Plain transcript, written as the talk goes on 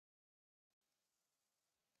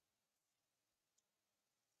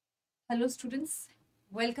Hello students,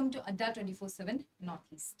 welcome to Adda 24/7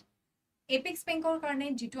 Northeast. Apex Bankor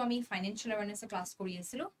karone jitu ami financial awareness class kori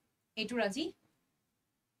asilo etu raji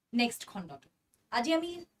next khondot. Aji ami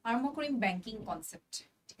armo korim banking concept.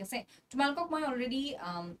 Thik ase tumalkok moi already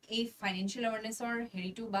a financial awareness or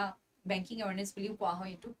heritu ba banking awareness bili koa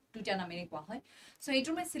hoy etu tuta namere koa hoy. So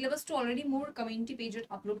etu my syllabus to already more community page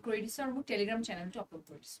upload kori disu aru Telegram channel to upload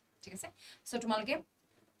kori disu. Thik ase so tumalke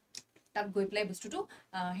তাত গৈ ply বস্তুটো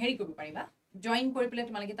হেৰি কৰিব পাৰিবা join কৰি ply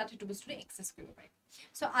তোমালকে তাত হেতু বস্তুটো এক্সেস কৰিব পাৰিবা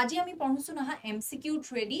সো আজি আমি পঢ়ুছো না এমসিকিউ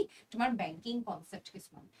থ্ৰেডি তোমাৰ বেংকিং কনসেপ্ট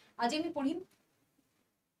কিছুমান আজি আমি পঢ়িম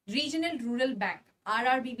ৰিজনাল ৰুৰাল বেংক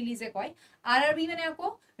আৰআৰবি বুলি যে কয় আৰআৰবি মানে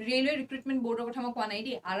আকৌ ৰেলৱে ৰিক্ৰুটমেন্ট বৰ্ডৰ কথা মই কোৱা নাই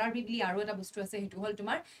দি আৰআৰবি বুলি আৰু এটা বস্তু আছে হেতু হল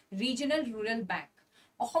তোমাৰ ৰিজনাল ৰুৰাল বেংক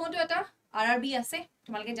অসমতো এটা আৰআৰবি আছে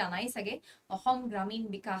তোমালকে জানাই সাগে অসম গ্ৰামীণ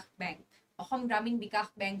বিকাশ বেংক অসম গ্ৰামীণ বিকাশ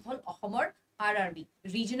বেংক হল অসমৰ RRB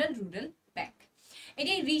Regional Rural Bank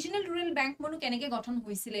এটি Regional Rural Bank মনু কেনেকে গঠন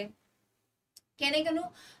হৈছিলে কেনেকেনো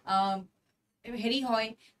হেৰি হয়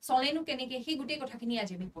চলেনো কেনেকে হি গুটে কথাখিনি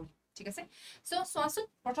আজি আমি পঢ়ি ঠিক আছে সো সোয়াসুত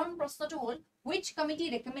প্ৰথম প্ৰশ্নটো হল which committee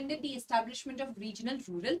recommended the establishment of regional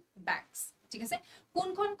rural banks ঠিক আছে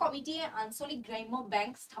কোনখন কমিটিয়ে আঞ্চলিক গ্ৰাম্য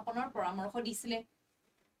বেংক স্থাপনৰ পৰামৰ্শ দিছিলে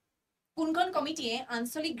কোনখন কমিটিয়ে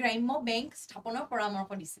আঞ্চলিক গ্ৰাম্য বেংক স্থাপনৰ পৰামৰ্শ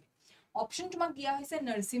দিছিলে অপচন তোমাক দিয়া হৈছে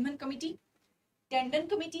Narasimhan committee tendon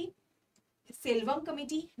committee সেলভম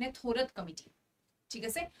committee নে থোরত কমিটি ঠিক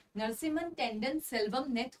আছে নরসিংহন টেন্ডন সেলভম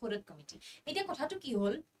নে থোরত কমিটি এটা কথাটো কি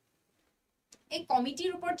হল এই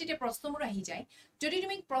কমিটিৰ ওপৰত যেতে প্ৰশ্নবোৰ আহি যায় যদি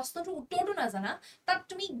তুমি প্ৰশ্নটো উত্তৰটো না জানা তাত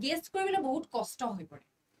তুমি গেছ কৰিবলৈ বহুত কষ্ট হৈ পৰে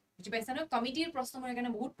বুজি পাইছা না কমিটিৰ প্ৰশ্নবোৰ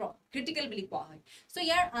কাৰণে বহুত ক্ৰিটিক্যাল বুলি কোৱা হয় সো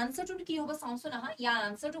ইয়াৰ আনসাৰটো কি হ'ব চাওঁছো না ইয়াৰ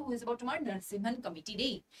আনসাৰটো হৈ যাব তোমাৰ নৰসিংহন কমিটি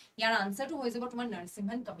দেই ইয়াৰ আনসাৰটো হৈ যাব তোমাৰ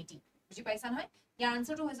নৰসিংহন কমিটি বুজি পাইছা নহয় ইয়াৰ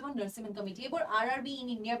আনসাৰটো হৈ যাব Narasimhan committee এবৰ RRB in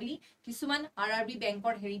India বুলি কিছুমান আৰআৰবি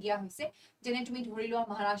বেংকৰ হেৰি দিয়া হৈছে যেনে তুমি ধৰি লোৱা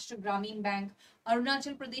মহাৰাষ্ট্ৰ গ্ৰামীণ bank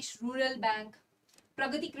Arunachal Pradesh rural bank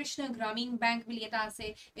প্ৰগতি কৃষ্ণ গ্ৰামীণ বেংক বুলি এটা আছে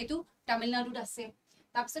এটো তামিলনাডুত আছে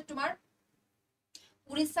তাৰপিছত তোমাৰ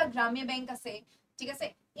উৰিষ্যা গ্ৰামীণ বেংক আছে ঠিক আছে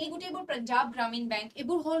এই গুটেবোৰ পঞ্জাব গ্ৰামীণ বেংক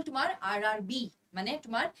এবোৰ হল তোমাৰ আৰআৰবি মানে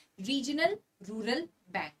তোমাৰ ৰিজনাল ৰুৰাল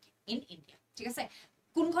বেংক ইন ইন্ডিয়া ঠিক আছে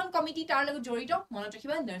কোনখন কমিটি তাৰ লগত জড়িত মনত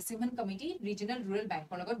ৰাখিবা নৰসিংহন কমিটি ৰিজনাল ৰুৰাল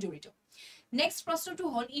বেংকৰ লগত জড়িত নেক্সট প্ৰশ্নটো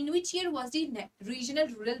হল in which year was the ৰিজনাল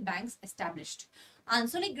rural বেংকস established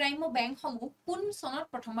আঞ্চলিক গ্ৰাম্য বেংকসমূহ কোন চনত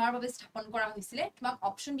প্ৰথমবাৰৰ বাবে স্থাপন কৰা হৈছিল তোমাক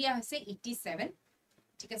অপচন দিয়া হৈছে 87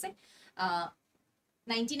 ঠিক আছে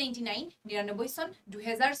 1999 99 চন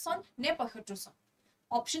 2000 চন নে 75 চন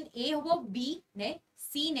অপচন এ হ'ব বি নে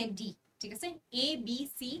সি নে ডি ঠিক আছে এ বি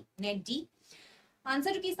সি নে ডি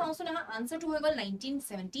आंसर की साउंसो ना आंसर टू होगल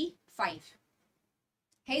 1975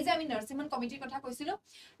 हे जे আমি নৰসিংহন কমিটিৰ কথা কৈছিলো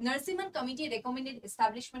Narasimhan committee ৰেকমেন্ডেড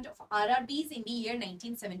establishment of আৰআৰবিস in the ইয়াৰ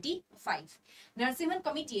 1975 নৰসিংহন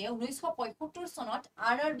কমিটিয়ে 1975 চনত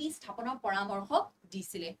আৰআৰবি স্থাপনৰ পৰামৰ্শ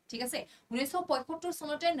দিছিলে ঠিক আছে 1975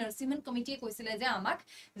 চনতে নৰসিংহন কমিটিয়ে কৈছিলে যে আমাক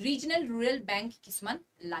ৰিজনাল ৰুৰাল বেংক কিছুমান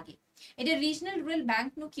লাগে এটা ৰিজনাল ৰুৰাল বেংক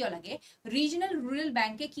নো কিয় লাগে ৰিজনাল ৰুৰাল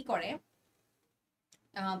বেংকে কি কৰে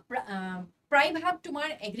প্ৰায় ভাগ তোমাৰ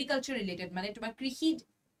এগ্ৰিকালচাৰ ৰিলেটেড মানে তোমাৰ কৃষি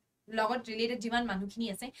লগত ৰিলেটেড যিমান মানুহখিনি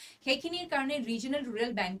আছে সেইখিনিৰ কাৰণে ৰিজনাল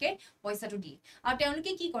ৰুৰাল বেংকে পইচাটো দিয়ে আৰু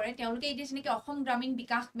তেওঁলোকে কি কৰে তেওঁলোকে এই যেনেকৈ অসম গ্ৰামীণ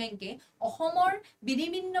বিকাশ বেংকে অসমৰ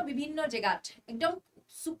বিভিন্ন জেগাত একদম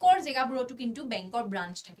সুকৰ জেগাবোৰতো কিন্তু বেংকৰ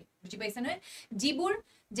ব্ৰাঞ্চ থাকে বুজি পাইছা নহয় যিবোৰ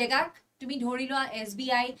জেগা তুমি ধৰি লোৱা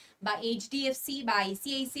এসবিআই বা এইচডিএফসি বা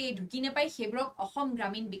আইসিআইসিআই ঢুকি নাপাই হেব্ৰক অসম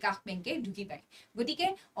গ্ৰামীণ বিকাশ বেংকে ঢুকি পায় গতিকে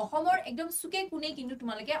অসমৰ একদম সুকে কোনে কিন্তু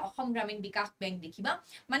তোমালকে অসম গ্ৰামীণ বিকাশ বেংক দেখিবা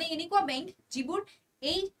মানে এনেকুৱা বেংক যিবোৰ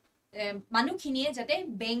এই মানুহখিনিয়ে যাতে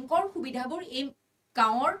বেংকৰ সুবিধাবোৰ এই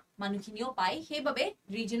গাঁৱৰ মানুহখিনিও পায় সেইভাবে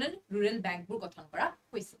ৰিজনাল ৰুৰাল বেংকবোৰ গঠন কৰা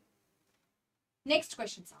হৈছে নেক্সট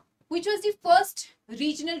কোৱেশ্চন চাও Which was the first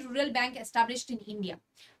regional rural bank established in India?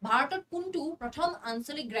 ভাৰতত কোনটো প্ৰথম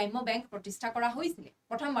আঞ্চলিক গ্ৰাম্য বেংক প্ৰতিষ্ঠা কৰা হৈছিল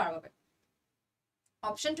প্ৰথমবাৰৰ বাবে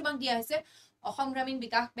অপচন তোমাক দিয়া হৈছে অসম গ্ৰামীণ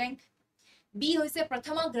বিকাশ বেংক বি হৈছে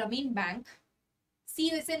প্ৰথমা গ্ৰামীণ বেংক সি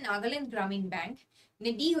হৈছে নাগালেণ্ড গ্ৰামীণ বেংক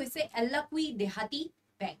নে ডি হৈছে এল্লাকুই দেহাতি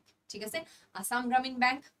বেংক ঠিক আছে আসাম গ্ৰামীণ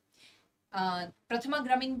বেংক প্ৰথমা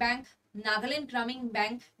গ্ৰামীণ বেংক নাগালেণ্ড গ্ৰামীণ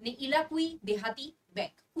বেংক নে ইলাকুই দেহাতি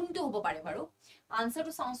বেংক কোনটো হ'ব পাৰে বাৰু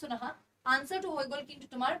আনসাৰটো চাওঁছো না আনসাৰটো হৈ গল কিন্তু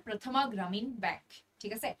তোমাৰ প্ৰথমা গ্ৰামীণ বেংক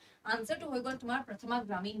ঠিক আছে আনসাৰটো হৈ গল তোমাৰ প্ৰথমা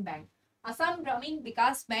গ্ৰামীণ বেংক আসাম গ্ৰামীণ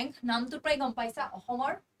বিকাশ বেংক নামটো প্ৰায় গম পাইছা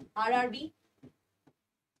অসমৰ আৰআৰবি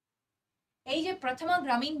এই যে প্ৰথমা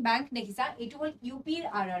গ্ৰামীণ বেংক দেখিছা এটো হল ইউপিৰ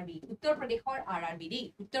আৰআৰবি উত্তৰ প্ৰদেশৰ আৰআৰবি দেই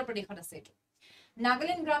উত্তৰ প্ৰদেশত আছে এটো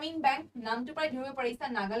নাগালেণ্ড গ্ৰামীণ বেংক নামটো প্ৰায় ধৰিব পাৰিছা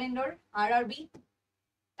নাগালেণ্ডৰ আৰআৰবি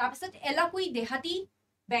তাৰপিছত এলাকুই দেহাতি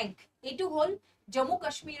বেংক এটো হল জম্মু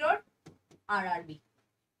কাশ্মীৰৰ RRB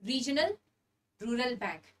Regional Rural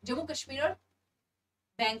Bank Jammu Kashmir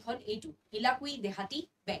Bank hol A2 Ilakui Dehati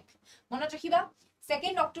Bank Monot rakhiba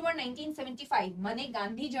 2nd October 1975 মানে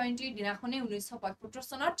গান্ধী জয়ন্তীৰ দিনাখনে 1975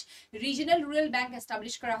 চনত ৰিজনাল ৰুৰাল বেংক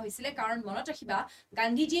এস্টাবলিশ কৰা হৈছিল কাৰণ মনত ৰাখিবা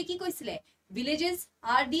গান্ধীজীয়ে কি কৈছিলে villages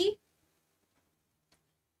are the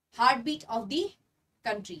heartbeat of the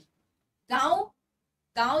country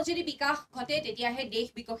গাঁও যদি বিকাশ ঘটে তেতিয়াহে দেশ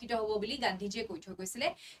বিকশিত হ'ব বুলি গান্ধীজীয়ে কৈ থৈ গৈছিলে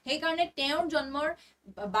সেই কাৰণে তেওঁৰ জন্মৰ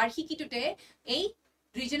বাৰ্ষিকীটোতে এই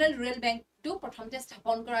ৰিজনাল ৰুৰাল বেংকটো প্ৰথমতে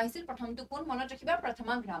স্থাপন কৰা হৈছিল প্ৰথমটো কোন মনত ৰাখিবা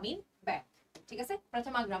প্ৰথমা গ্ৰামীণ বেংক ঠিক আছে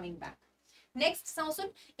প্ৰথমা গ্ৰামীণ বেংক নেক্সট চাওচোন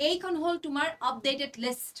এইখন হল তোমাৰ আপডেটেড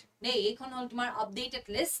লিষ্ট নে এইখন হল তোমাৰ আপডেটেড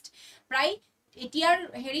লিষ্ট প্ৰায় এতিয়াৰ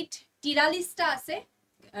হেৰিত 43টা আছে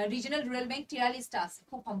ৰিজনাল ৰুৰাল বেংক 43টা আছে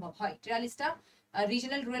খুব সম্ভৱ হয় 43টা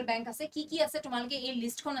ৰিজনাল ৰুৰাল বেংক আছে কি আছে তোমালকে এই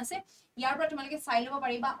লিষ্টখন আছে ইয়াৰ পৰা তোমালকে চাই লব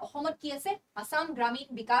পাৰিবা অসমত কি আছে আসাম গ্ৰামীণ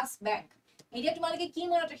বিকাশ বেংক এতিয়া তোমালকে কি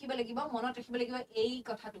মনত ৰাখিব লাগিব এই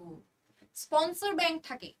কথাটো স্পন্সৰ বেংক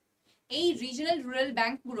থাকে এই ৰিজনাল ৰুৰাল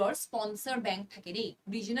বেংকবোৰৰ স্পন্সৰ বেংক থাকে দেই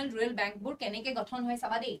ৰিজনাল ৰুৰাল বেংকবোৰ কেনেকে গঠন হয়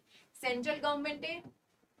চাবা দেই সেন্ট্ৰেল গভৰ্নমেন্টে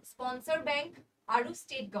স্পন্সৰ বেংক আৰু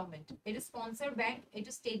ষ্টেট গভৰ্নমেন্ট এটা স্পন্সৰ বেংক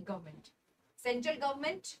এটা state government central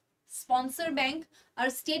government sponsor bank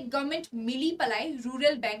আৰু ষ্টেট গভৰ্নমেন্ট মিলি পেলাই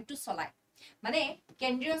ৰুৰাল বেংকটো চলায় মানে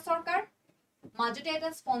কেন্দ্ৰীয় চৰকাৰ মাজতে এটা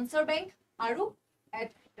স্পন্সৰ বেংক আৰু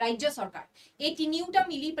ৰাজ্য চৰকাৰ এই তিনিওটা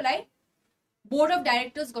মিলি পেলাই বোৰ্ড অফ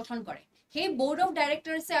ডাইৰেক্টৰ্ছ গঠন কৰে সেই বোৰ্ড অফ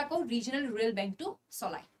ডাইৰেক্টৰ্ছে আকৌ ৰিজনাল ৰুৰাল বেংকটো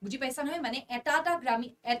চলায় বুজি পাইছা নহয় মানে এটা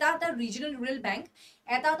ৰিজনাল ৰুৰাল বেংক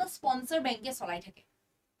এটা স্পন্সৰ বেংকে চলাই থাকে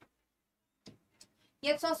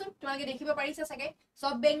ইয়াত চাওচোন তোমালোকে দেখিব পাৰিছা চাগে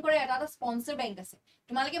সব বেংকৰে এটা স্পন্সৰ বেংক আছে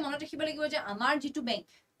তোমালোকে মনত ৰাখিব লাগিব যে আমাৰ যেটো বেংক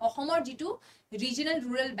অসমৰ যেটো ৰিজনাল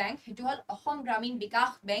ৰুৰাল বেংক হেতু হল অসম গ্ৰামীণ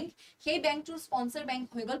বিকাশ বেংক সেই বেংকটোৰ স্পন্সৰ বেংক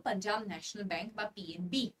হৈ গল পাঞ্জাব নেশনেল বেংক বা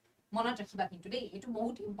PNB মনত ৰাখিবা কিন্তু দেই এটো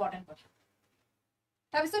বহুত ইম্পৰ্টেন্ট কথা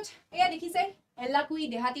তাৰপিছত এয়া দেখিছে এলাকুই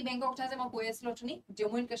দেহাতি বেংকৰ কথা যে মই কৈ আছিলো তুমি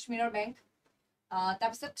জম্মু এণ্ড কাশ্মীৰৰ বেংক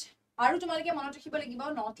তাৰপিছত আৰু তোমালোকে মনত ৰাখিব লাগিব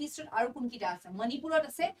নৰ্থ ইষ্টত আৰু কোনকিটা আছে মণিপুৰত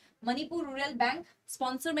আছে Manipur rural bank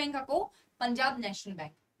sponsor bank আকৌ পাঞ্জাব নেশনেল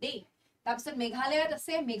বেংক দেই তাৰপিছত মেঘালয়ত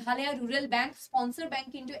আছে Meghalaya rural bank sponsor bank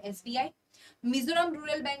কিন্তু SBI মিজোৰাম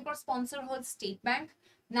ৰুৰাল বেংকৰ স্পন্সৰ হল ষ্টেট বেংক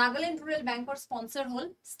নাগালেণ্ড ৰুৰাল বেংকৰ স্পন্সৰ হল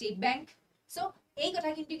ষ্টেট বেংক সো এই কথা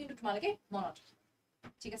কিন্তু তোমালোকে মনত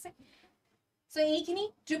ঠিক আছে সো এইখিনি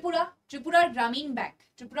ত্ৰিপুৰাৰ গ্ৰামীণ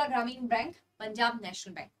বেংক পাঞ্জাব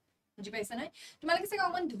নেশনেল বেংক বুজি পাইছা নহয় তোমালোকে চাগে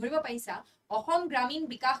অকমান ধৰিব পাইছা অসম গ্ৰামীণ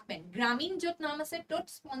বিকাশ বেংক গ্ৰামীণ যত নাম আছে তত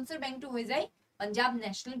স্পন্সৰ বেংকটো হৈ যায় পাঞ্জাব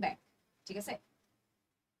নেশনেল বেংক ঠিক আছে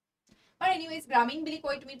বাট এনিৱেজ গ্ৰামীণ বুলি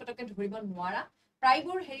কৈ তুমি পটকে ধৰিব নোৱাৰা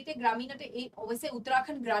প্ৰায়বোৰ হেৰিতে গ্ৰামীণতে এই অৱশ্যে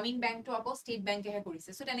উত্তৰাখণ্ড গ্ৰামীণ বেংকটো আকৌ ষ্টেট বেংকেহে কৰিছে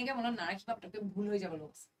সো তেনেকে মনত নাৰাখিবা পটকে ভুল হৈ যাব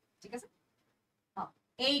লগছে ঠিক আছে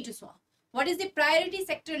এইটো চোৱা What is the priority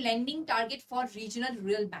sector lending target for regional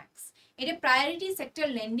rural banks? এটা priority sector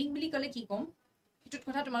lending বুলি কলে কি কম এটোত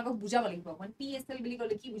কথা তোমাক বুজাব লাগিব অকন PSL বুলি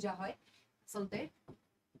কলে কি বুজা হয় চলতে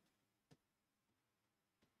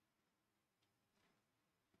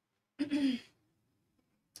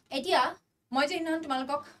এতিয়া মই যে ইনহন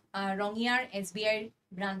তোমালোকক ৰঙিয়াৰ SBI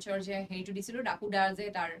ব্ৰাঞ্চৰ যে হেৰিটো দিছিলো ৰাকুডাৰ যে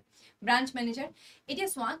তাৰ ব্ৰাঞ্চ মেনেজাৰ এতিয়া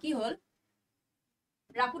চোৱা কি হল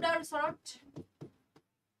ৰাকুডাৰ ওচৰত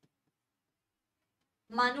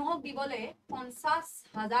মানুহক দিবলে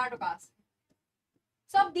 50,000 টকা আছে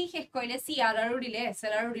সব দি শেষ কৰিলে CRR দিলে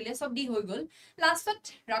SLR দিলে সব দি হৈ গল লাষ্টত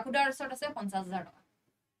ৰাকুডাৰ ওচৰত আছে 50,000 টকা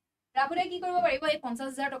ৰাকুডাই কি কৰিব পাৰিব এই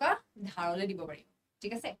 50,000 টকা ধাৰলে দিব পাৰিব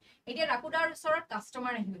ঠিক আছে এতিয়া ৰাকুডাৰ ওচৰত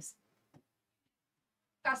কাস্টমাৰ আহি গৈছে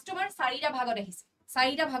কাস্টমাৰ চাৰিটা ভাগত আহিছে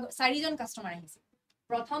চাৰিজন কাস্টমাৰ আহিছে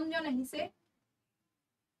প্ৰথমজন আহিছে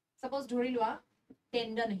সাপোজ ধৰি লোৱা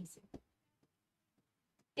টেন্ডন আহিছে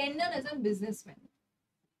টেন্ডন এজন বিজনেসম্যান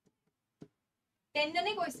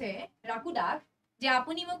টেন্ডনে কৈছে ৰাকুডাক যে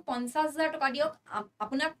আপুনি মোক 50,000 টকা দিয়ক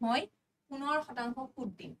আপোনাক মই 15% সুদ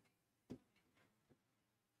দিম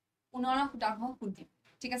 15% সুদ দিম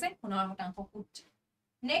ঠিক আছে 15% সুদ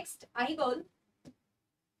নেক্সট আহি গল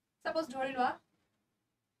সাপোজ ধৰি লোৱা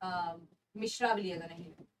মিশ্ৰা বুলি এজন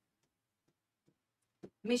আহিল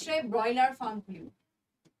মিশ্ৰাই ব্ৰইলাৰ ফাৰ্ম খুলিব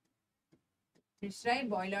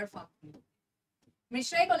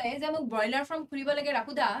মিশ্ৰাই কলে যে মোক ব্ৰইলাৰ ফাৰ্ম খুলিব লাগে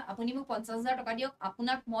ৰাকুদা আপুনি মোক 50,000 টকা দিয়ক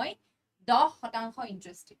আপোনাক মই 10%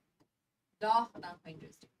 ইন্টারেস্ট দিম 10%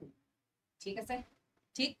 ইন্টারেস্ট ঠিক আছে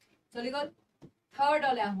ঠিক চলি গল থার্ড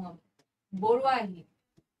হলে আহো আমি বৰুৱা আহিল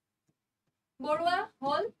বৰুৱা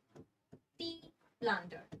হল টি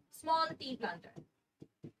প্লান্টাৰ স্মল টি প্লান্টাৰ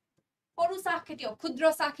সৰু চাহ খেতিয়ক ক্ষুদ্ৰ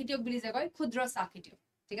চাহ খেতিয়ক বুলি যে কয় ক্ষুদ্ৰ চাহ খেতিয়ক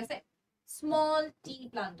ঠিক আছে স্মল টি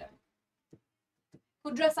প্লান্টাৰ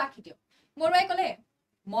ক্ষুদ্ৰ চাহ খেতিয়ক বৰুৱাই কলে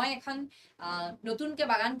মই এখন নতুনকে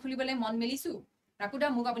বাগান খুলিবলৈ মন মেলিছো ৰাকুদা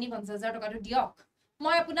মোক আপুনি 50,000 টকাটো দিয়ক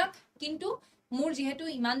মই আপোনাক কিন্তু মোৰ যেহেতু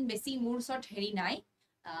ইমান বেছি মোৰ ওচৰত হেৰি নাই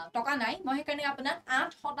টকা নাই মই সেইকাৰণে আপোনাক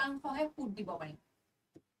 8% হে সুদ দিব পাৰিম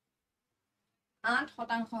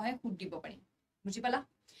 8% হে সুদ দিব পাৰিম বুজি পালা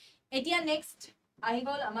এতিয়া নেক্সট আহি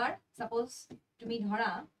গল আমাৰ সাপোজ তুমি ধৰা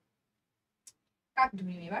কাক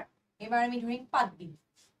ধৰিম এবাৰ আমি ধৰিম পাতগিৰি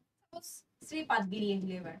সাপোজ শ্ৰী পাতগিৰি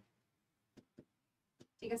আহিলে এবাৰ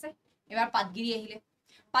ঠিক আছে এবাৰ পাতগিৰি আহিলে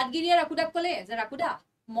পাতগিৰিয়ে ৰাকুদাক ক'লে যে ৰাকুদা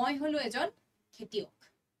মই হলো এজন খেতিয়ক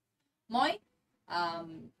মই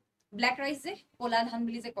ব্ল্যাক ৰাইস যে কোলা ধান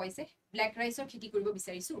বুলি যে কৈছে ব্ল্যাক ৰাইসৰ খেতি কৰিব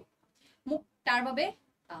বিচাৰিছো মোক তাৰ বাবে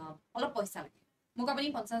অলপ পইচা লাগে মোক আপুনি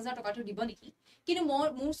 50,000 টকাটো দিব নেকি কিন্তু মোৰ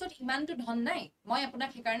ওচৰত ইমানটো ধন নাই মই আপোনাক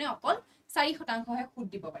সেইকাৰণে অকল 4% হে সুদ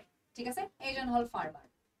দিব পাৰিম ঠিক আছে এইজন হল ফাৰ্মাৰ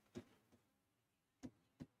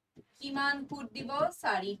কিমান সুদ দিব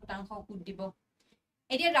 4% সুদ দিব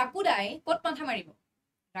এতিয়া ৰাকুদাই কত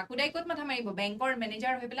মাথা মাৰিব বেংকৰ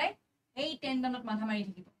মেনেজাৰ হৈ পেলাই এই টেণ্ডনত মাথা মাৰি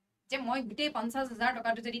থাকিব যে মই গুটেই 50,000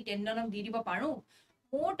 টকাটো যদি টেণ্ডনক দি দিব পাৰো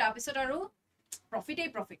মোৰ তাৰ পিছত আৰু প্ৰফিটেই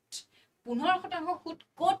প্ৰফিট 15% সুদ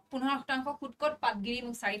কত 15% সুদ কত পাতগিৰি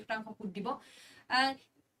মোক 4% সুদ দিব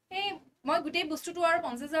এই মই গুটেই বস্তুটো আৰু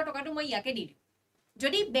 50,000 টকাটো মই ইয়াকে দি দিম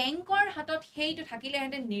যদি বেংকৰ হাতত হেইটো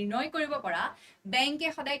থাকিলেহেঁতেন নিৰ্ণয় কৰিব পৰা বেংকে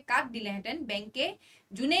সদায় কাক দিলেহেঁতেন বেংকে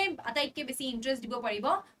জুনে আটাইতকৈ বেছি ইন্টাৰেষ্ট দিব পাৰিব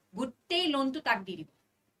গুটেই লোনটো তাক দি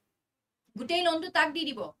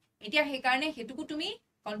দিব এতিয়া সেইকাৰণে হেতুকো তুমি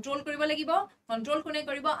কন্ট্ৰোল কৰিব লাগিব কন্ট্ৰোল কোনে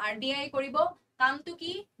কৰিব আৰবিআই কৰিব কামটো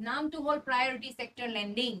কি নামটো হল প্ৰায়োৰিটি সেক্টৰ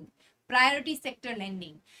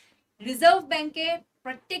লেন্ডিং ৰিজাৰ্ভ বেংকে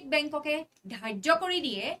প্ৰত্যেক বেংককে ধাৰ্য কৰি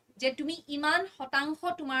দিয়ে যে তুমি ইমান শতাংশ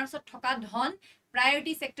তোমাৰ ওচৰত থকা ধন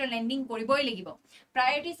প্ৰায়োৰিটি সেক্টৰ লেন্ডিং কৰিবই লাগিব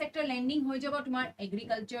প্ৰায়োৰিটি সেক্টৰ লেন্ডিং হৈ যাব তোমাৰ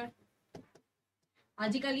এগ্ৰিকালচাৰ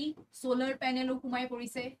আজিকালি সোলাৰ প্যানেলও সোমাই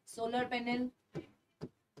পৰিছে solar panel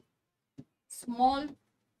small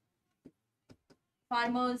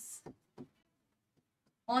farmers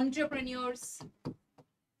entrepreneurs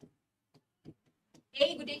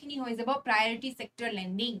এই গুটেখিনি হৈ যাব প্ৰায়োৰিটি সেক্টৰ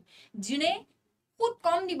লেন্ডিং জুনে খুব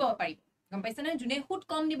কম দিব পাৰিব গম পাইছা না জুনে খুব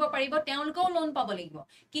কম দিব পাৰিব তেওঁলোকেও লোন পাব লাগিব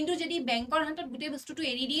কিন্তু যদি বেংকৰ হাতত গুটে বস্তুটো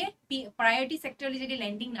এৰি দিয়ে প্ৰায়োৰিটি সেক্টৰলি যদি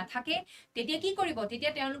লেন্ডিং নাথাকে তেতিয়া কি কৰিব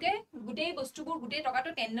তেতিয়া তেওঁলোকে গুটে বস্তুবোৰ গুটে টকাটো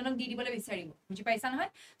টেণ্ডনক দি দিবলৈ বিচাৰিব বুজি পাইছা নহয়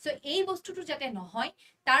সো এই বস্তুটো যাতে নহয়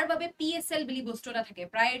তাৰ বাবে পিএসএল বুলি বস্তু এটা থাকে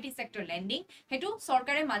প্ৰায়োৰিটি সেক্টৰ লেন্ডিং হেতু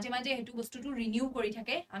সৰকাৰে মাজে মাজে হেতু বস্তুটো ৰিনিউ কৰি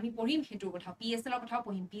থাকে আমি পঢ়িম হেতু কথা পিএসএল ৰ কথা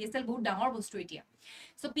পঢ়িম পিএসএল বহুত ডাঙৰ বস্তু এতিয়া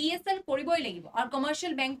সো পিএসএল কৰিবই লাগিব আৰু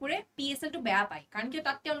কমাৰ্শিয়াল বেংকৰে পিএসএল টো বেয়া পায় কাৰণ কি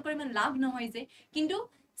তাত তেওঁলোকৰ ইমান লাভ নহয় যে কিন্তু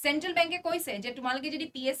সেন্ট্ৰাল ব্যাংকে কৈছে যে তোমালোকে যদি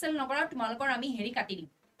পিএসএল নকৰা তোমালোকৰ আমি হেৰি কাটি দিম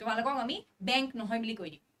তোমালোকক আমি ব্যাংক নহয় বুলি কৈ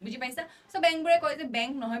দিম বুজি পাইছা সো বেংকবোৰে কয় যে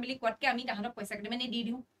ব্যাংক নহয় বুলি কোৱাতকে আমি তাহাঁতক পইচা কাটি মানে দি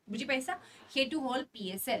দিও বুজি পাইছা হেতু হল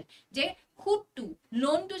পিএসএল যে খুদটো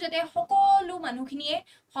লোনটো যাতে সকলো মানুহখিনিয়ে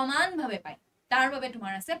সমানভাৱে পায় তাৰ বাবে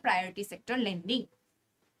তোমাৰ আছে প্ৰায়োৰিটি sector lending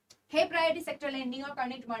Hey, priority sector lending or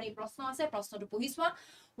karne tumhari prashno ase prashno to pohiswa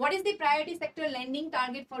what is the priority sector lending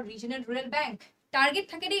target for regional rural bank target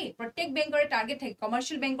thake de prottek bank ore target thake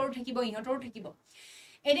commercial bank or thakibo inotor thakibo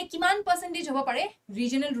ene kiman percentage hobo pare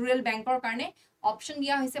regional rural bank or karne option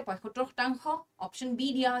dia hoise 75% option b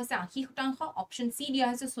dia hoise 80% option c dia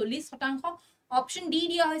hoise 40% option d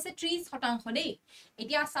dia hoise 30% de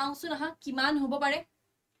etia saungsu na kiman hobo pare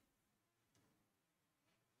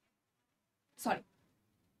sorry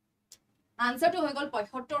answer to হৈ গল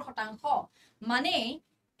 75% মানে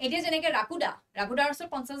এতে জেনেকে ৰাকুদাৰ ওচৰত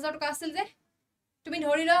 50,000 টকা আছিল যে তুমি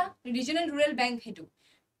ধৰিলা ৰিজনাল rural bank হেতু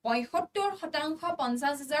 75%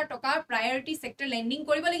 50,000 টকা প্ৰায়োৰিটি সেক্টৰ লেন্ডিং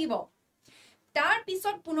কৰিব লাগিব তাৰ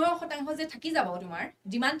পিছত 15% যে থাকি যাব তোমাৰ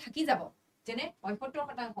ডিমান্ড থাকি যাব যেনে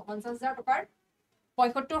 75% 50,000 টকাৰ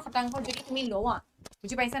 75% যদি তুমি লোৱা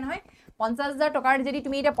বুজি পাইছা নহয় 50,000 টকাৰ যদি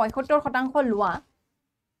তুমি এটা 75% লোৱা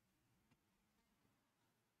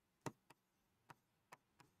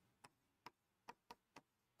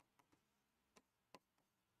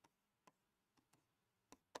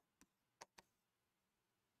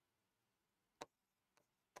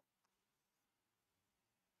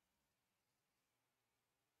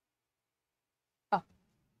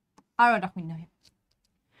আৰু এটা শূন্য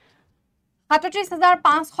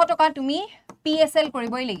 37,500 টকা তুমি পিএসএল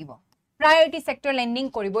কৰিবই লাগিব প্ৰায়োৰিটি সেক্টৰ লেন্ডিং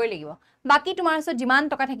কৰিবই লাগিব বাকি তোমাৰ ওচৰত যিমান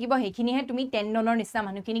টকা থাকিব হেখিনিহে তুমি টেণ্ডনৰ নিচিনা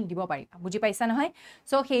মানুহখিনিক দিব পাৰিবা বুজি পাইছা নহয়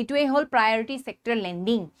সো হেইটোৱে হল প্ৰায়োৰিটি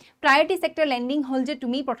সেক্টৰ লেন্ডিং হল যে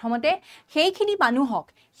তুমি প্ৰথমতে হেইখিনি মানুহক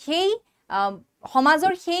হেই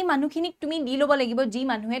সমাজৰ হেই মানুহখিনিক তুমি দি লব লাগিব যি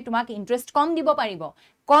মানুহে তোমাক ইন্টাৰেষ্ট কম দিব পাৰিব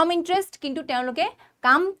কম ইন্টাৰেষ্ট কিন্তু তেওঁলোকে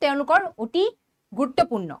কাম তেওঁলোকৰ অতি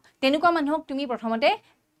গুৰুত্বপূৰ্ণ তেনেকুৱা মানুহক তুমি প্ৰথমতে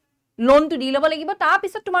লোনটো দি ল'ব লাগিব তাৰ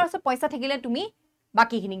পিছত তোমাৰ ওচৰত পইচা থাকিলে তুমি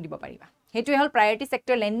বাকিখিনি দিব পাৰিবা হেতুৱে হল প্ৰায়োৰিটি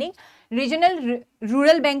সেক্টৰ লেন্ডিং ৰিজনাল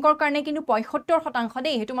ৰুৰাল বেংকৰ কাৰণে কিন্তু 75%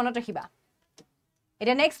 দেই হেতু মনত ৰাখিবা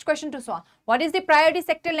এটা next question two so what is the priority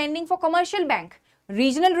sector lending for commercial bank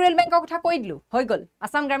ৰিজনাল rural বেংকৰ কথা কৈ দিলো হৈ গল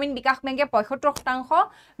আসাম গ্ৰামীণ বিকাশ বেংকে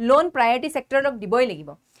 75% লোন প্ৰায়োৰিটি সেক্টৰক দিবই লাগিব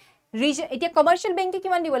এতিয়া কমাৰ্শিয়াল বেংকে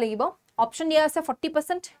কিমান দিব লাগিব অপচন দিয়া আছে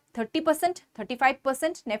 40% 30%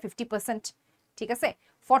 35% নে 50% ঠিক আছে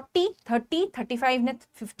 40 30 35 নে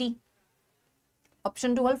 50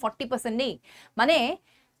 অপচন টু হল 40% নেই মানে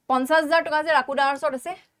 50000 টকা যে ৰাকুডাৰ ওচৰত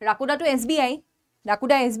আছে ৰাকুডাটো SBI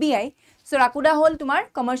ৰাকুডা SBI সো ৰাকুডা হল তোমাৰ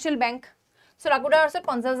কমাৰ্শিয়াল বেংক সো ৰাকুডাৰ ওচৰত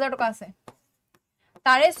 50000 টকা আছে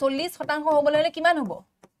তাৰে 40% হ'বলৈ হলে কিমান হ'ব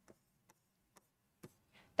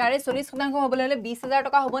তাৰে 40% হ'বলৈ হলে 20000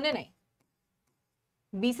 টকা হ'ব নে নাই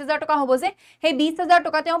 20000 টকা হ'ব যে সেই 20000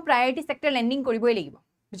 টকা তেওঁ প্ৰায়োৰিটি সেক্টৰ লেন্ডিং কৰিবই লাগিব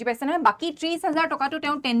বুজি পাইছা নহয় বাকি 30000 টকাটো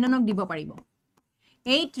তেওঁ টেন্ডনক দিব পাৰিব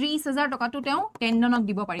এই 30000 টকাটো তেওঁ টেন্ডনক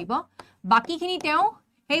দিব পাৰিব বাকিখিনি তেওঁ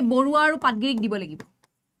সেই বৰুৱা আৰু পাটগিৰিক দিব লাগিব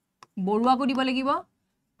বৰুৱাকো দিব লাগিব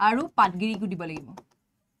আৰু পাটগিৰিকো দিব লাগিব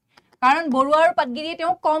কাৰণ বৰুৱা আৰু পাটগিৰিয়ে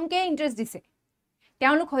তেওঁ কমকে ইন্টাৰেষ্ট দিছে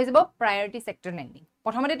তেওঁলোক হৈ যাব প্ৰায়োৰিটি সেক্টৰ লেন্ডিং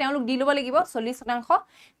প্ৰথমতে তেওঁলোক দি ল'ব লাগিব 40%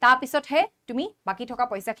 তাৰ পিছতহে তুমি বাকি থকা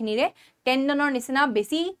পইচাখিনিৰে টেন্ডনৰ নিচিনা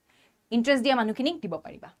বেছি ইন্টাৰেষ্ট দিয়া মানুহখিনিক দিব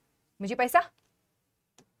পাৰিবা বুজি পাইছা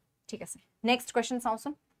ঠিক আছে নেক্সট কোৱেশ্চন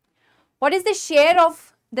চাওঁচোন what is the share of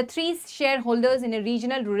the three shareholders in a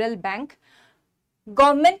regional rural bank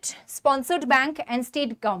government sponsored bank and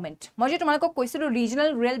state government মই যে তোমালোকক কৈছিলো ৰিজনাল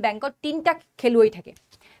ৰুৰাল বেংকত তিনটা খেলুৱৈ থাকে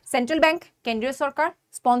সেন্ট্ৰেল বেংক কেন্দ্ৰীয় চৰকাৰ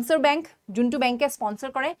স্পন্সৰ বেংক যোনটো বেংকে স্পন্সৰ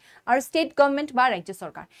কৰে আৰু ষ্টেট গভৰ্নমেন্ট বা ৰাজ্য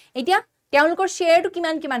চৰকাৰ এতিয়া তেওঁলোকৰ শেয়াৰটো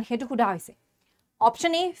কিমান হেতু খুদা হৈছে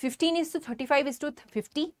option A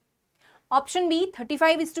 15:35:50 option B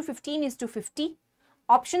 35:15:50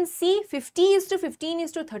 option C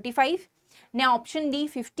 50:15:35 নে অপচন D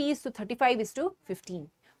 50:35:15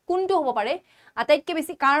 কোনটো হ'ব পাৰে আটাইতকৈ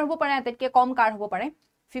বেছি কাৰ হ'ব পাৰে আটাইতকৈ কম কাৰ হ'ব পাৰে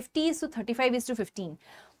 50:35:15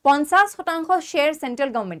 50% শেয়াৰ সেন্ট্ৰেল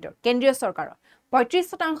গভৰ্নমেন্টৰ কেন্দ্ৰীয় চৰকাৰৰ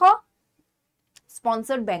 35%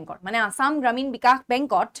 স্পন্সৰ্ড বেংকৰ মানে আসাম গ্ৰামীণ বিকাশ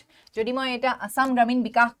বেংকত যদি মই এটা আসাম গ্ৰামীণ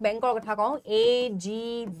বিকাশ বেংকৰ কথা কওঁ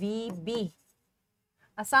AGVB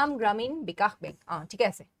আসাম গ্ৰামীণ বিকাশ বেংক ঠিক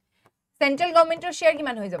আছে সেন্ট্ৰেল গভৰ্নমেন্টৰ শেয়াৰ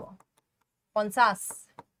কিমান হৈ যাব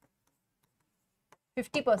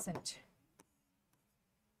 50%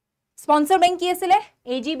 স্পন্সৰ বেংক কি আছিল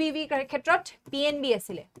AGVB ক্ষেত্ৰত PNB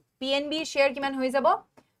আছিল PNB শেয়াৰ কিমান হৈ যাব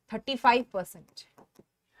 35%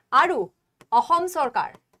 আৰু অসম চৰকাৰ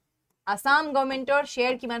আসাম গভৰ্নমেন্টৰ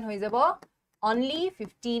শেয়াৰ কিমান হৈ যাব only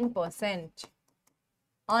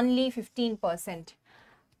 15%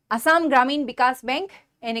 আসাম গ্ৰামীণ বিকাশ বেংক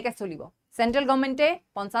এনেকে চলিব সেন্ট্ৰেল গভৰ্নমেন্টে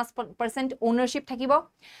 50% ওনাৰশিপ থাকিব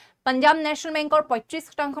পাঞ্জাব নেশনেল বেংকৰ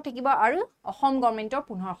 35% থাকিব আৰু অসম গভৰ্নমেন্টৰ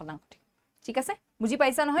 15% থাকিব ঠিক আছে বুজি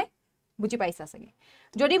পাইছা নহয় বুজি পাইছা সগে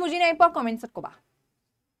যদি বুজি নাই পা কমেন্টছত কবা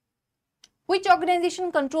Which organization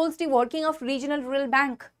controls the working of regional rural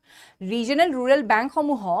bank? Regional rural bank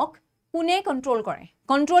সমূহক কোনে কন্ট্ৰোল কৰে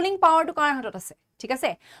কন্ট্ৰোলিং পাৱাৰ টু কাৰ হাতত আছে ঠিক আছে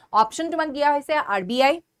অপচন তোমাক দিয়া হৈছে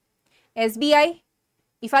RBI SBI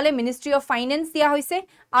ইফালে মিনিষ্ট্ৰি অফ ফাইনেন্স দিয়া হৈছে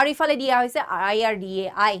আৰু ইফালে দিয়া হৈছে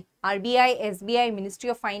IRDAI RBI SBI ministry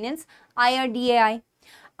of finance IRDAI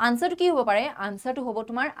আনসাৰটো কি হ'ব পাৰে আনসাৰটো হ'ব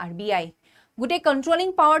তোমাৰ RBI গুটে কন্ট্ৰোলিং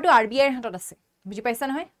পাৱাৰটো RBI ৰ হাতত আছে বুজি পাইছা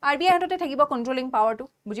নহয় RBI ৰ হাততে থাকিব কন্ট্ৰোলিং পাৱাৰটো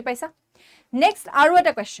বুজি পাইছা নেক্সট আৰু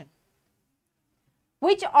এটা question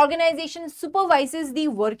Which organization supervises the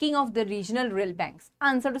working of the regional rural banks?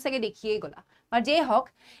 Answer to sage dekhiye gola. But je hok,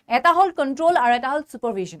 eta hol control ar eta hol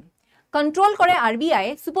supervision. Control kore RBI,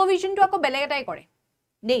 supervision to ako beleg etai kore.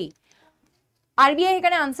 Nei. RBI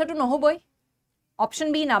hekane answer to nohoboy.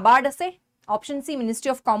 Option B NABARD ase, option C Ministry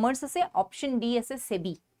of Commerce ase, option D ase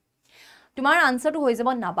SEBI. Tumar answer to hoi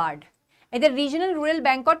jabo NABARD. Ete regional rural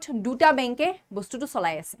bankot duta banke bostu to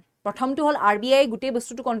solai ase. Prothom to hol RBI gute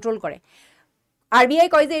bostu to control kore. RBI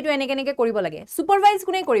কয় যে এটো এনেকে কৰিব লাগে সুপাৰভাইজ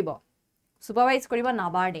কোনে কৰিব সুপাৰভাইজ কৰিব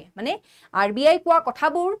নাবাৰ্ডে মানে RBI কোৱা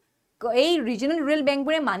কথাবোৰ এই ৰিজনাল ৰুৰাল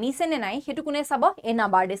বেংকবোৰে মানিছে নে নাই হেতু কোনে চাব এ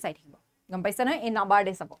নাবাৰ্ডে চাই থাকিব গম পাইছা নহয় এ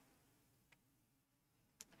নাবাৰ্ডে চাব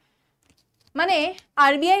মানে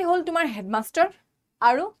RBI হল তোমাৰ হেডমাস্টাৰ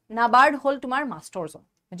আৰু নাবাৰ্ড হল তোমাৰ মাস্টাৰজন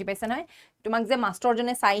বুজি পাইছা নহয় তোমাক যে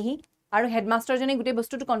মাস্টাৰজনে চাইহি আৰু হেডমাস্টাৰজনে গুটে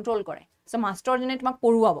বস্তুটো কন্ট্ৰোল কৰে সো মাস্টাৰজনে তোমাক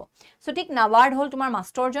পঢ়ুৱাব সো ঠিক নাবাৰ্ড হল তোমাৰ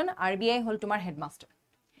মাস্টাৰজন RBI হল তোমাৰ হেডমাস্টাৰ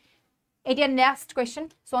এতিয়া next question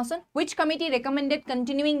সোৱাচোন which committee recommended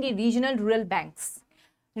continuing the regional rural banks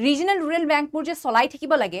regional rural bank বোৰ যে চলাই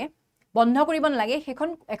থাকিব লাগে বন্ধ কৰিব নালাগে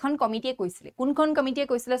এখন কমিটিয়ে কৈছিল কোনখন কমিটিয়ে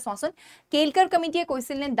কৈছিল সোৱাচোন কেলকাৰ কমিটিয়ে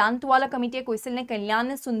কৈছিল নে দান্তৱালা কমিটিয়ে কৈছিল নে কল্যাণ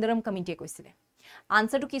সুন্দৰম কমিটিয়ে কৈছিল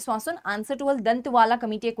আনসাৰটো কি চোৱাচোন আনসাৰটো হ'ল দন্তৱালা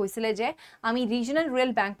কমিটিয়ে কৈছিলে যে আমি ৰিজনাল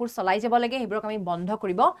ৰুৰেল বেংকবোৰ চলাই যাব লাগে হেবোৰক আমি বন্ধ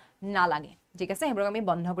কৰিব নালাগে ঠিক আছে হেবোৰক আমি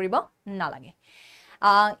বন্ধ কৰিব নালাগে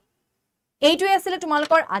এইটোৱে আছিল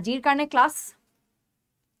তোমালোকৰ আজিৰ কাৰণে ক্লাস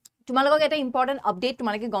তোমালোকক এটা ইম্পৰ্টেন্ট আপডেট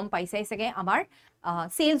তোমালোকে গম পাইছাই সকে আমাৰ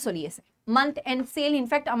সেল চলি আছে month end sale in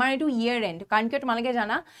fact আমাৰ এটো year end কাৰণ কি তোমালোকে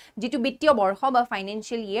জানা যেটো বিত্তীয় বৰ্ষ বা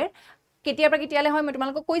ফাইনান্সিয়াল ইয়াৰ কেতিয়া পৰা কেতিয়ালে হয় মই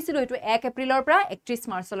তোমালোকক কৈছিলো এটো 1 এপ্ৰিলৰ পৰা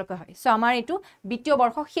 31 মাৰ্চলৈকে হয় সো আমাৰ এটো বিত্তীয়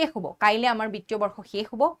বৰ্ষ শেষ হ'ব কাইলে আমাৰ বিত্তীয় বৰ্ষ শেষ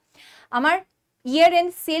হ'ব আমাৰ year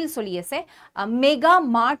end sale চলি আছে মেগা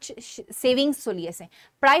মাৰ্চ সেভিংস চলি আছে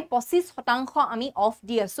প্ৰায় 25% আমি অফ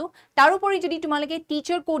দি আছো তাৰ উপৰি যদি তোমালোকে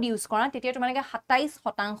টিচাৰ কোড ইউজ কৰা তেতিয়া তোমালোকে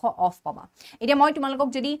 27% অফ পাবা এতিয়া মই তোমালোকক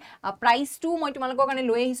যদি প্ৰাইসটো মই তোমালোকৰ কাৰণে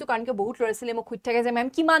লৈ আহিছো কাৰণ কি বহুত লৰছিলে মোক খুঁত থাকে যে মেম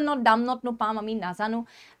কিমান নত দাম নত নো পাম আমি নাজানো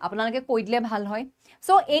আপোনালোকে কৈ দিলে ভাল হয়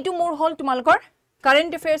সো এইটো মোৰ হল তোমালোকৰ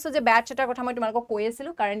কাৰেন্ট অ্যাফেয়াৰ্স যে ব্যাচ এটাৰ কথা মই তোমালোকক কৈ আছিলো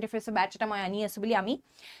কারেন্ট অ্যাফেয়ার্স ব্যাচ এটা মই আনি আছো বুলি আমি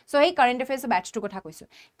সো এই কারেন্ট অ্যাফেয়ার্স ব্যাচটোৰ কথা কৈছো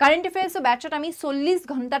কাৰেন্ট অ্যাফেয়াৰ্স ব্যাচত আমি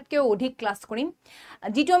 40 ঘণ্টাতকৈ অধিক ক্লাস কৰিম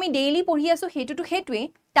যেটো আমি ডেইলি পঢ়ি আছো হেতুটো হেতুৱে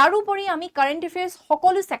তাৰ উপৰি আমি কাৰেন্ট অ্যাফেয়াৰ্স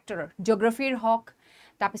সকলো সেক্টৰৰ জিওগ্ৰাফিৰ হক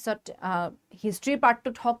তাৰপিছত হিষ্ট্ৰি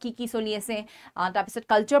পাৰ্টটোত হক কি চলি আছে তাৰপিছত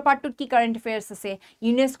কালচাৰ পাৰ্টটোত কি কাৰেন্ট অ্যাফেয়াৰ্স আছে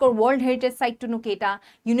ইউনেস্কোৰ ওয়াৰ্ল্ড হেৰিটেজ সাইটটো নো কেটা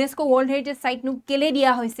ইউনেস্কো ওয়াৰ্ল্ড হেৰিটেজ সাইট নো কেলে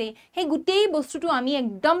দিয়া হৈছে হে গুটেই বস্তুটো আমি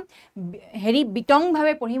একদম হেৰি বিতং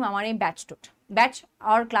ভাবে পঢ়িম আমাৰ এই ব্যাচটোত ব্যাচ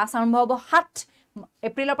আৰু ক্লাস আৰম্ভ হ'ব 7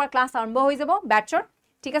 এপ্ৰিলৰ পৰা ক্লাস আৰম্ভ হৈ যাব ব্যাচৰ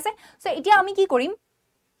ঠিক আছে সো এতিয়া আমি কি কৰিম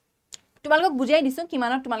তোমালোকক বুজাই দিছো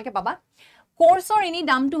কিমানত তোমালোকে পাবা কোৰ্সৰ এনি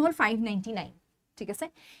দামটো হ'ল 599 ঠিক আছে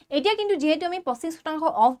এতিয়া কিন্তু যেহেতু আমি 25%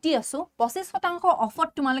 অফ দি আছো 25% অফত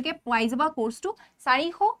তোমালোকে পাই যাবা কোৰ্সটো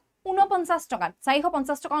 449 টকা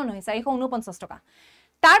 450 টকা নহয় 449 টকা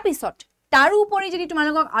তাৰ পিছত তাৰ উপৰি যদি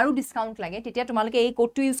তোমালোকক আৰু ডিসকাউন্ট লাগে তেতিয়া তোমালোকে এই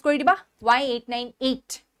কোডটো ইউজ কৰি দিবা Y898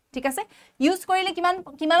 ঠিক আছে ইউজ কৰিলে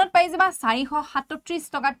কিমানত পাই যাবা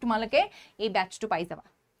 437 টকাত তোমালোকে এই ব্যাচটো পাই যাবা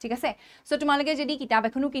ঠিক আছে সো তোমালোকে যদি কিতাপ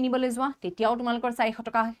এখনো কিনিবলৈ যোৱা তেতিয়াও তোমালোকৰ 400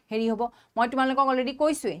 টকা হেৰি হ'ব মই তোমালোকক অলৰেডি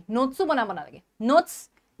কৈছোৱে নোটসও বনাব নালাগে নোটস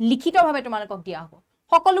লিখিতভাৱে তোমালোকক দিয়া হ'ব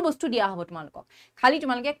সকলো বস্তু দিয়া হ'ব তোমালোকক খালি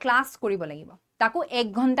তোমালোকে ক্লাস কৰিব লাগিব তাকো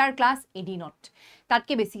 1 ঘণ্টাৰ ক্লাস এদিনত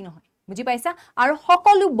তাতকে বেছি নহয় বুজি পাইছা আৰু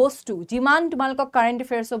সকলো বস্তু যিমান তোমালোকক কাৰেন্ট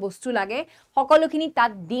অ্যাফেয়াৰ্সৰ বস্তু লাগে সকলোখিনি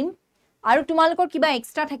তাত দিম আৰু তোমালোকৰ কিবা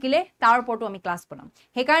এক্সট্ৰা থাকিলে তাৰ ওপৰতো আমি ক্লাস বনাম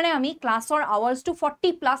হে কাৰণে আমি ক্লাসৰ আৱাৰ্সটো 40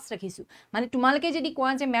 প্লাস ৰাখিছো মানে তোমালোকে যদি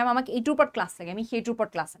কোৱা যে মেম আমাক এইটোৰ ওপৰত ক্লাস লাগে আমি সেইটোৰ ওপৰত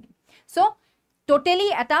ক্লাস আনিম সো টোটালি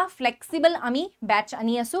এটা ফ্লেক্সিবল আমি ব্যাচ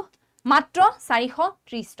আনি আছো মাত্ৰ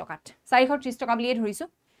 430 টকাত 430 টকা বুলিয়ে ধৰিছো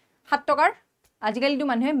 7 টকাৰ আজিকালিটো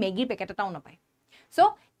মানুহে মেগিৰ পেকেট এটাও নাপায় সো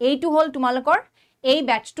এইটো হল তোমালোকৰ এই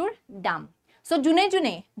ব্যাচটোৰ দাম সো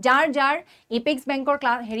জুনে যাৰ এপেক্স বেংকৰ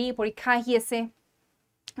ক্লাস হেৰি পৰীক্ষা আহি আছে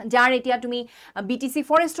যাৰ এতিয়া তুমি বিটিসি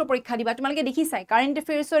ফৰেষ্টৰ পৰীক্ষা দিবা তোমালোকে দেখিছাই কাৰেন্ট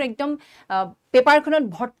অ্যাফেয়াৰ্সৰ একদম পেপাৰখনত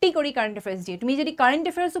ভৰ্তি কৰি কাৰেন্ট অ্যাফেয়াৰ্স দিয়ে তুমি যদি কাৰেন্ট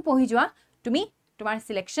অ্যাফেয়াৰ্সও পঢ়ি যোৱা তুমি তোমাৰ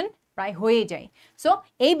সিলেকশন প্ৰায় হৈয়ে যায় সো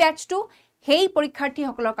এই ব্যাচটো হেই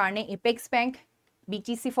পৰীক্ষাৰ্থীসকলৰ কাৰণে এপেক্স বেংক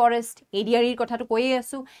বিটিসি ফৰেষ্ট এডিআৰিৰ কথাটো কৈয়ে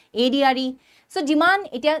আছো এডিআৰি সো যিমান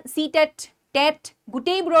এতিয়া সিটেট টেট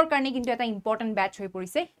গুটেইবোৰৰ কাৰণে কিন্তু এটা ইম্পৰ্টেন্ট ব্যাচ হৈ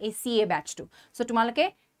পৰিছে এই সিএ ব্যাচটো সো তোমালোকে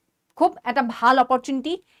খুব এটা ভাল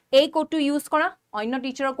অপৰচুনিটি এই কোডটো ইউজ কৰা অন্য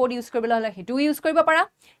টিচাৰৰ কোড ইউজ কৰিবলৈ হলে হেতু ইউজ কৰিব পাৰা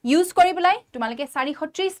ইউজ কৰি পেলাই তোমালোকে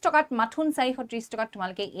 430 টকাত মাথুন 430 টকাত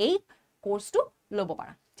তোমালোকে এই কোৰ্সটো লব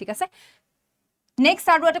পাৰা ঠিক আছে নেক্সট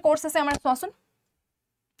আৰু এটা কোৰ্স আছে আমাৰ চোৱাচোন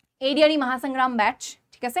এডিআৰি মহাসংগ্ৰাম ব্যাচ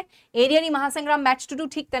ঠিক আছে এডিআৰি মহাসংগ্ৰাম ব্যাচটো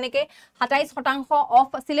ঠিক তেনেকে 27% অফ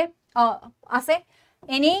আছে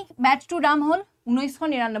এনে ব্যাচটোৰ দাম হ'ল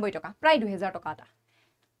 1999 টকা প্ৰায় 2000 টকা এটা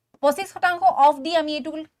 25% অফ দি আমি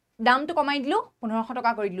এটো দামটো কমাই দিলো 1500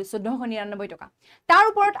 টকা কৰি দিলো 1499 টকা তাৰ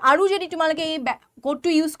ওপৰত আৰু যদি তোমালোকে এই কোডটো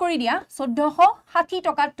ইউজ কৰি দিয়া 1460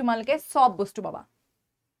 টকাত তোমালোকে সব বস্তু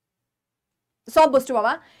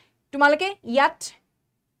পাবা তোমালোকে ইয়াত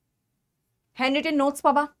হ্যান্ডরিটেন নোটস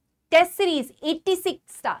পাবা টেস্ট সিরিজ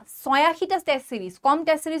 86 টা 86 টা টেস্ট সিরিজ কম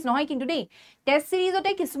টেস্ট সিরিজ নহয় কিন্তু দেই টেস্ট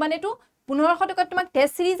সিরিজতে কিছুমানেটো 1500 টকাত তোমাক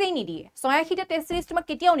টেস্ট সিরিজেই নিদিয়ে 86 টা টেস্ট সিরিজ তোমাক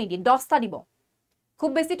কেতিয়াও নিদিয়ে 10 টা দিব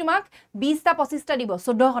খুব বেছি তোমাক 20 টা 25 টা দিব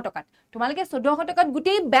 1400 টকাত তোমালোকে 1400 টকাত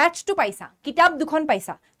গুটেই ব্যাচটো পাইছা কিতাপ দুখন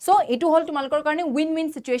পাইছা সো এটো হল তোমালোকৰ কাৰণে উইন উইন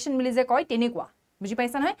সিচুৱেচন বুলি যে কয় তেনেকুৱা বুজি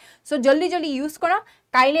পাইছা নহয় সো জলদি ইউজ কৰা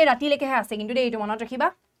কাইলে ৰাতিলৈকেহে আছে কিন্তু দেই এটো মনত ৰাখিবা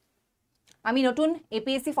আমি নতুন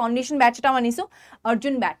এপিএসসি ফাউন্ডেশন ব্যাচ এটা আনিছো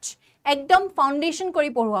অৰ্জুন ব্যাচ একদম ফাউন্ডেশন কৰি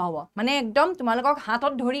পঢ়ুৱা হ'ব মানে একদম তোমালোকক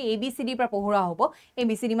হাতত ধৰি এবিসিডি পৰা পঢ়ুৱা হ'ব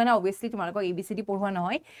এবিসিডি মানে অবভিয়াসলি তোমালোকক এবিসিডি পঢ়ুৱা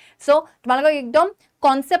নহয় সো তোমালোকক একদম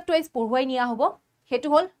কনসেপ্ট ওয়াইজ পঢ়ুৱাই নিয়া হ'ব হেতু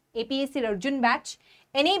হল এপিএসসি অৰ্জুন ব্যাচ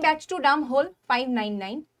এনে ব্যাচটোৰ দাম হল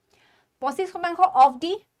 599 25% অফ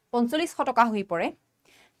দি 4500 টকা হৈ পৰে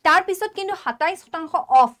তাৰ পিছত কিন্তু 27%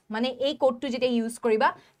 অফ মানে এই কোডটো যেতিয়া ইউজ কৰিবা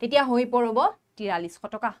তেতিয়া হৈ পৰিব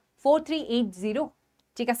 4300 টকা 4380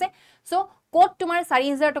 ঠিক আছে সো কোড তোমাৰ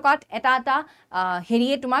 4000 টকাত এটা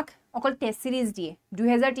হেৰিয়ে তোমাক অকল টেষ্ট সিৰিজ দিয়ে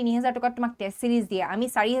 2000 3000 টকাত তোমাক টেষ্ট সিৰিজ দিয়ে আমি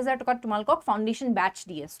 4000 টকাত তোমালকক ফাউন্ডেশন ব্যাচ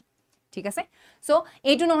দি আছো ঠিক আছে সো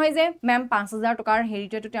এইটো নহয় যে ম্যাম 5000 টকাৰ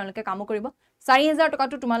হেৰিটো তেওঁলোকে কাম কৰিব 4000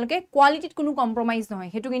 টকাটো তোমালকে কোৱালিটিত কোনো কম্প্ৰমাইজ নহয়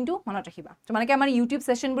হেতু কিন্তু মনত ৰাখিবা তোমালকে আমাৰ ইউটিউব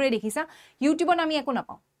সেশনবোৰে দেখিছা ইউটিউবত আমি একো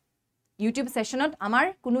নাপাও ইউটিউব সেশনত আমাৰ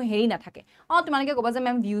কোনো হেৰি না থাকে তোমালকে কবা যে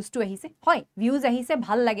ম্যাম ভিউজটো আহিছে হয় ভিউজ আহিছে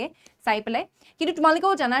ভাল লাগে চাই পেলাই কিন্তু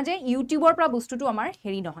তোমালকেও জানা যে ইউটিউবৰ পৰা বস্তুটো আমাৰ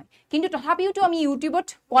হেৰি নহয় কিন্তু তথাপিওটো আমি ইউটিউবত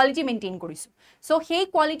কোৱালিটি মেইনটেইন কৰিছো সো সেই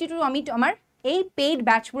কোৱালিটিটো আমি আমাৰ এই পেইড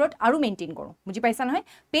ব্যাচবোৰত আৰু মেইনটেইন কৰো বুজি পাইছা নহয়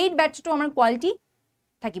পেইড ব্যাচটো আমাৰ কোৱালিটি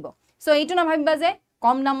থাকিব সো এইটো না ভাবিবা যে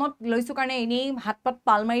কম দামত লৈছো কাৰণে এনেই হাতপাত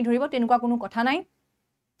পাল মাৰি ধৰিব তেনেকুৱা কোনো কথা নাই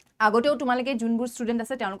আগতেও তোমালকে যোনবোৰ ষ্টুডেন্ট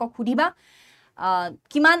আছে তেওঁলোকক খুদিবা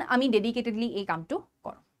কিমান আমি ডেডিকেটেডলি এই কামটো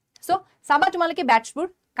কৰো সো সাবা তোমালকে ব্যাচবোৰ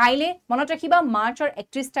কাইলে মনত ৰাখিবা মাৰ্চৰ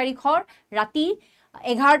 31 তাৰিখৰ ৰাতি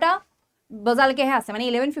 11টা বজালকেহে আছে মানে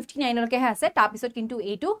 11:59 লকেহে আছে তাৰ পিছত কিন্তু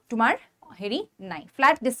এইটো তোমাৰ হেৰি নাই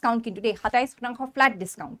ফ্ল্যাট ডিসকাউন্ট কিন্তু দেই 27% ফ্ল্যাট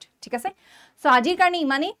ডিসকাউন্ট ঠিক আছে সো আজিৰ কাৰণে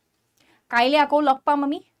ইমানে কাইলে আকৌ লগ পাম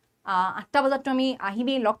আমি 8টা বজাত আমি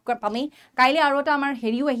আহিবি লগ পামেই কাইলে আৰু এটা আমাৰ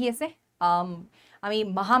হেৰিও আহি আছে আমি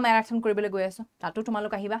মহা ম্যাৰাথন কৰিবলৈ গৈ আছো তাতো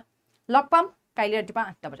তোমালোক আহিবা লগ পাম কাইলে ৰাতিপুৱা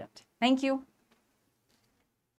 8টা বজাত থ্যাংক ইউ